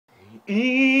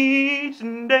Each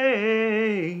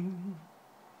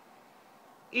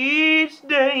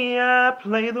day I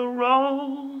play the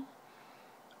role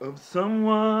of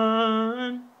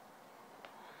someone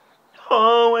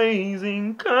always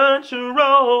in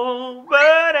control,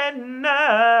 but at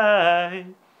night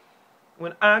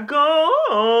when I go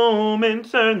home and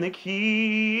turn the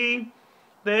key,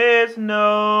 there's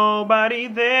nobody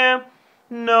there,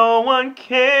 no one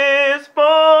cares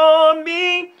for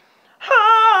me.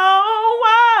 Oh,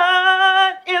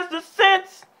 what is the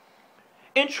sense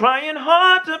in trying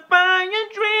hard to find your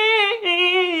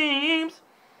dreams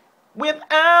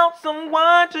without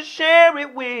someone to share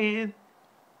it with?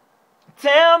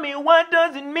 Tell me, what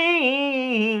does it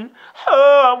mean?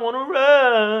 Oh, I wanna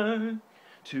run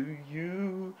to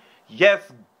you.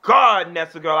 Yes, God,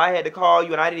 Nessa girl, I had to call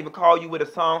you, and I didn't even call you with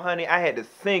a song, honey. I had to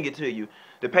sing it to you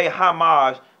to pay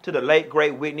homage to the late,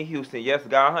 great Whitney Houston. Yes,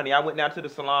 God, honey, I went down to the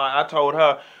salon. I told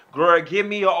her, girl, give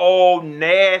me an old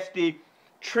nasty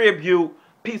tribute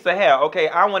piece of hair. Okay,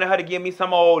 I wanted her to give me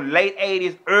some old late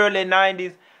 80s, early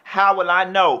 90s. How will I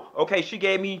know? Okay, she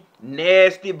gave me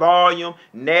nasty volume,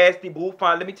 nasty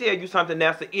bouffant. Let me tell you something,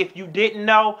 Nessa. If you didn't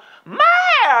know, my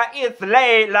hair is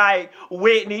laid like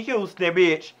Whitney Houston,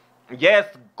 bitch. Yes,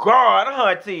 God,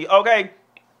 hunty. Okay,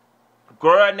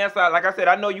 girl, Nessa, like I said,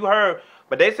 I know you heard,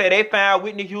 but they say they found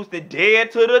Whitney Houston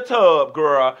dead to the tub,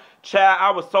 girl. Child, I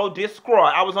was so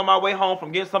distraught. I was on my way home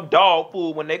from getting some dog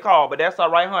food when they called, but that's all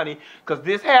right, honey, because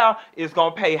this hair is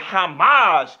going to pay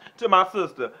homage to my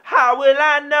sister. How will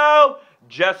I know?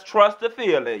 Just trust the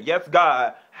feeling. Yes,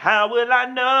 God. How will I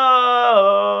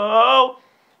know?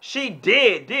 She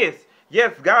did this.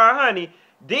 Yes, God, honey.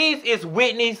 These is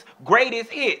Whitney's greatest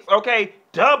hits, okay?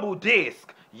 Double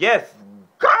disc. Yes,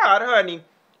 God, honey.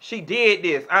 She did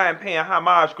this. I am paying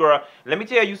homage, girl. Let me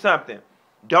tell you something.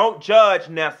 Don't judge,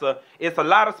 Nessa. It's a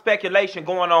lot of speculation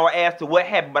going on as to what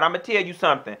happened, but I'm going to tell you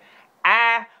something.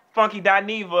 Funky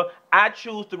Dineva, I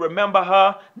choose to remember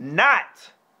her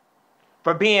not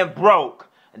for being broke,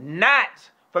 not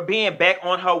for being back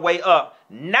on her way up,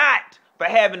 not for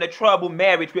having a troubled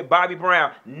marriage with Bobby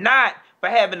Brown, not for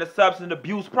having a substance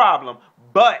abuse problem,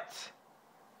 but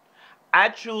I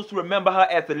choose to remember her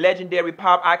as the legendary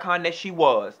pop icon that she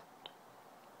was.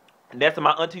 And that's what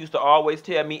my auntie used to always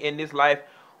tell me, in this life,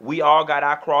 we all got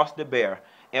our cross to bear.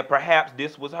 And perhaps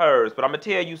this was hers. But I'm going to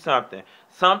tell you something.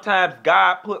 Sometimes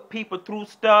God put people through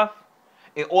stuff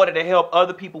in order to help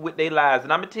other people with their lives.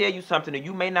 And I'm going to tell you something, and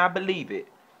you may not believe it,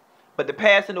 but the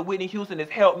passing of Whitney Houston has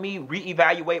helped me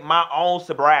reevaluate my own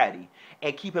sobriety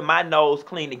and keeping my nose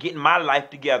clean and getting my life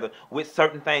together with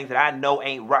certain things that I know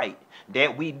ain't right,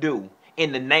 that we do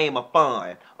in the name of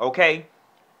fun, okay?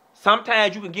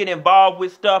 Sometimes you can get involved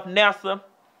with stuff, Nessa,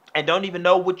 and don't even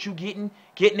know what you getting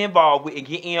involved with and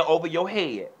get in over your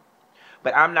head.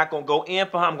 But I'm not going to go in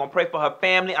for her. I'm going to pray for her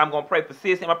family. I'm going to pray for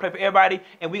Sissy. I'm going to pray for everybody.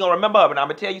 And we're going to remember her. But I'm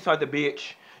going to tell you something,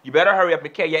 bitch. You better hurry up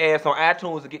and carry your ass on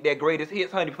iTunes and get that greatest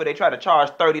hits, honey, before they try to charge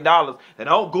 $30. And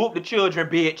don't goop the children,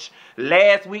 bitch.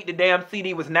 Last week, the damn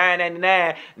CD was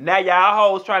 $9.99. Now y'all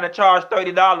hoes trying to charge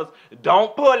 $30.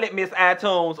 Don't pull it, Miss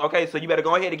iTunes. Okay, so you better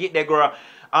go ahead and get that girl.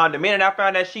 The minute I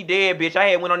found out she dead, bitch, I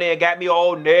had went on there and got me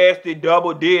old nasty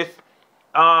double disc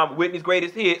Whitney's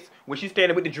greatest hits when she's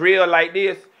standing with the drill like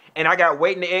this. And I got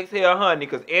Waiting to Exhale, honey,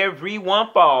 because everyone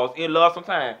falls in love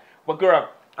sometime. But girl,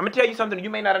 I'm going to tell you something you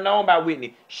may not have known about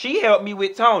Whitney. She helped me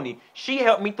with Tony. She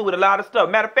helped me through with a lot of stuff.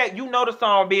 Matter of fact, you know the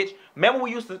song, bitch. Remember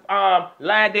we used to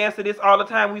line dance to this all the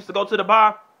time? We used to go to the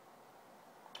bar.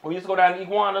 We used to go down to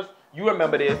Iguanas. You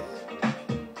remember this.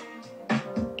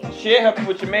 She'll help you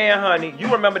with your man, honey.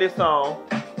 You remember this song.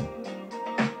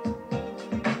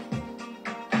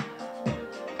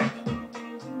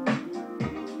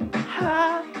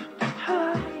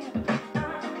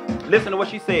 Listen to what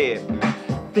she said.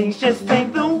 Things just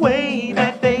ain't the way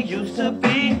that they used to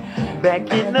be. Back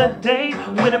in the day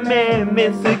when a man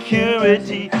meant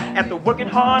security. After working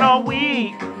hard all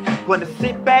week, wanna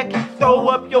sit back and throw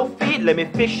up your feet. Let me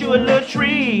fix you a little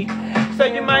treat, so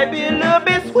you might be a little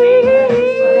bit sweet.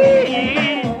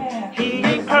 He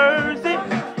ain't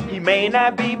perfect, he may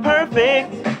not be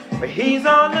perfect, but he's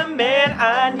all the man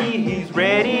I need. He's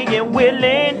ready and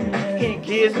willing, he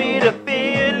gives me the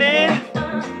feeling.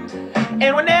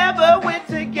 And whenever we're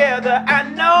together, I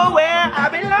know where I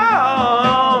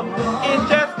belong. It's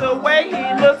just the way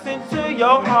he looks into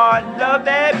your heart. Love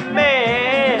that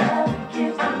man.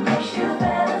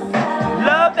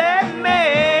 Love that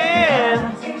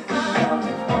man.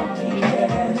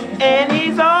 And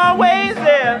he's always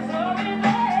there.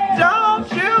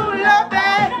 Don't you love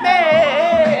that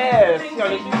man?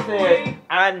 She said,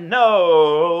 I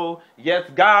know. Yes,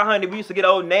 God, honey, we used to get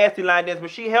old nasty line dance,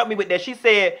 but she helped me with that. She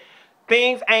said,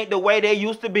 things ain't the way they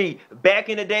used to be back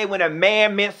in the day when a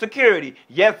man meant security.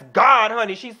 Yes, God,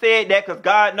 honey, she said that because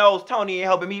God knows Tony ain't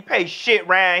helping me pay shit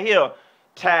around here.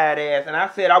 Tired ass. And I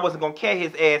said I wasn't going to carry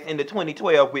his ass into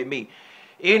 2012 with me.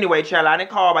 Anyway, child, I didn't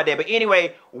call about that. But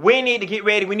anyway, we need to get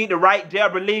ready. We need to write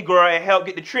Deborah Lee, girl, and help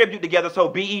get the tribute together so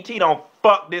BET don't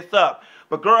fuck this up.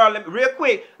 But girl, real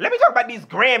quick, let me talk about these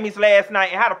Grammys last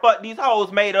night and how the fuck these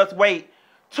hoes made us wait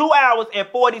 2 hours and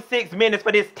 46 minutes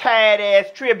for this tired-ass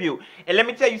tribute. And let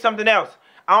me tell you something else.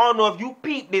 I don't know if you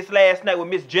peeped this last night with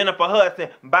Miss Jennifer Hudson,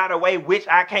 by the way, which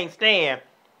I can't stand.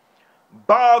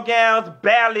 Ball gowns,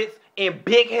 ballads, and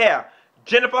big hair.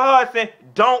 Jennifer Hudson,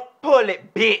 don't pull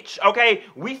it, bitch, okay?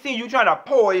 We see you trying to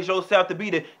poise yourself to be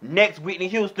the next Whitney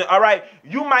Houston, all right?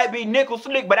 You might be nickel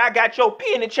slick, but I got your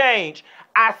pen to change.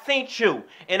 I seen you,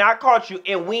 and I caught you,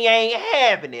 and we ain't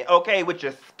having it, okay, with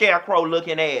your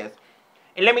scarecrow-looking ass.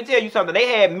 And let me tell you something. They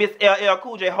had Miss LL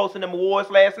Cool J hosting them awards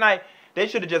last night. They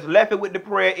should have just left it with the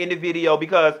prayer in the video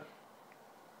because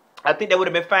I think that would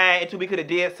have been fine until we could have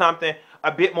did something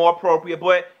a bit more appropriate.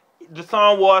 But the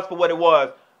song was for what it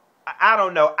was. I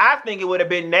don't know. I think it would have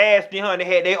been nasty, honey,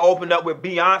 had they opened up with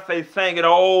Beyonce singing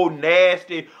old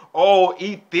nasty, old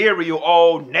ethereal,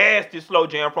 old nasty slow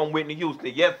jam from Whitney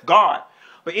Houston. Yes, God.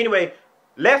 But anyway,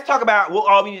 let's talk about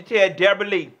what all we need to tell Deborah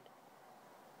Lee.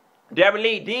 Deborah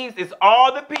Lee, these is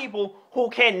all the people who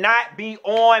cannot be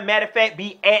on, matter of fact,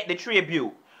 be at the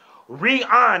tribute.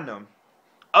 Rihanna,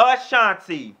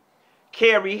 Ashanti,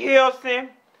 Carrie Hilson,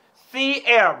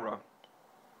 Sierra,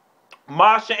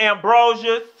 Marsha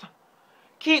Ambrosius.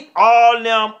 Keep all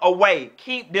them away.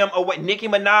 Keep them away. Nicki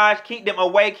Minaj, keep them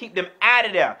away. Keep them out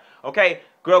of there. Okay?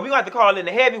 Girl, we going to have to call in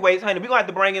the heavyweights, honey. We going to have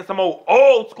to bring in some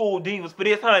old school divas for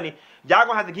this, honey. Y'all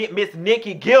going to have to get Miss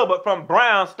Nikki Gilbert from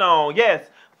Brownstone. Yes.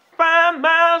 5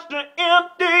 miles to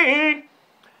empty.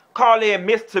 Call in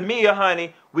Miss Tamia,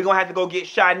 honey. We going to have to go get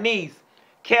Shanice,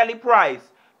 Kelly Price.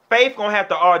 Faith going to have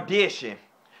to audition.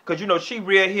 Because, you know, she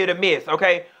real hit or miss,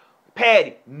 okay?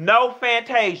 Patty, no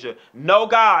Fantasia. No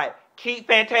God. Keep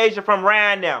Fantasia from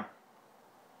around them.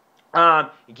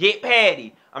 Get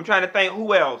Patty. I'm trying to think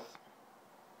who else.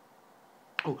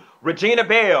 Ooh, Regina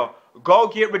Bell. Go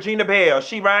get Regina Bell.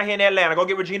 She right here in Atlanta. Go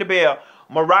get Regina Bell.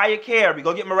 Mariah Carey.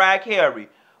 Go get Mariah Carey.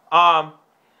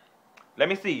 Let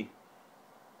me see.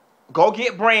 Go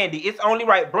get Brandy. It's only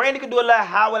right. Brandy could do a little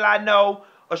How Will I Know?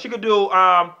 Or she could do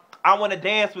I Want to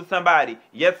Dance with Somebody.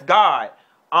 Yes, God.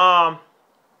 And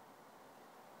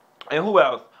who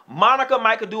else? Monica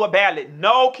might could do a ballad.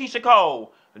 No Keisha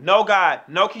Cole. No God.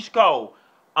 No Keisha Cole.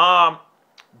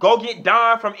 Go get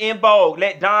Dawn from In Vogue.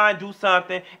 Let Dawn do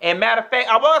something. And matter of fact,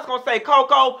 I was going to say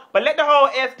Coco, but let the whole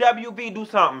SWV do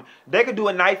something. They could do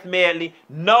a nice medley.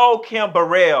 No Kim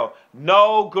Burrell.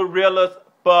 No Gorillas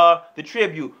for the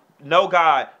tribute. No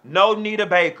God. No Nita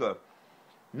Baker.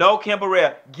 No Kim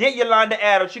Burrell. Get Yolanda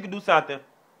Adams. She could do something.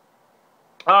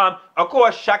 Of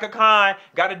course, Shaka Khan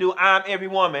got to do I'm Every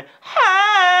Woman.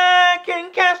 I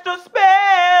can cast a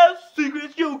spell,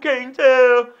 secrets you can't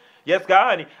tell. Yes, God,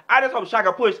 honey. I just hope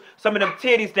Shaka push some of them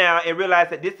titties down and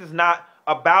realize that this is not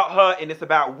about her and it's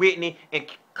about Whitney and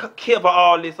kill her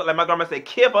all this up. Like my grandma said,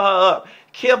 kill her up.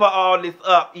 Kill her all this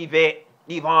up,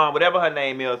 Yvonne, whatever her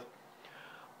name is.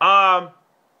 Girl,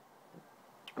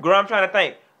 I'm trying to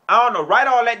think. I don't know. Write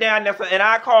all that down there and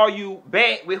I'll call you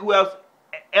back with who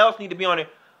else need to be on it.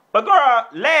 But girl,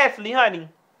 lastly, honey,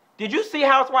 did you see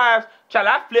Housewives? Child,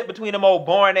 I flipped between them old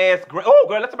boring ass. Oh,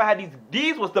 girl, let's talk about how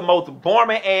these was the most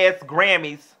boring ass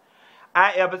Grammys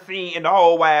I ever seen in the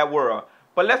whole wide world.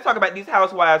 But let's talk about these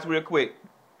Housewives real quick.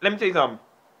 Let me tell you something.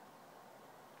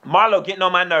 Marlo getting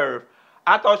on my nerve.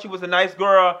 I thought she was a nice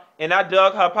girl, and I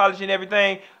dug her apology and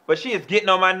everything, but she is getting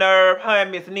on my nerve. Her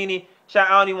and Miss Nene. Child,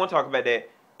 I don't even want to talk about that.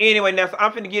 Anyway, now, so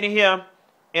I'm finna get in here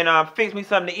and fix me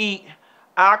something to eat.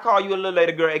 I'll call you a little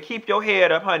later, girl, and keep your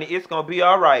head up, honey. It's gonna be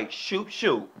all right. Shoot,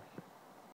 shoot.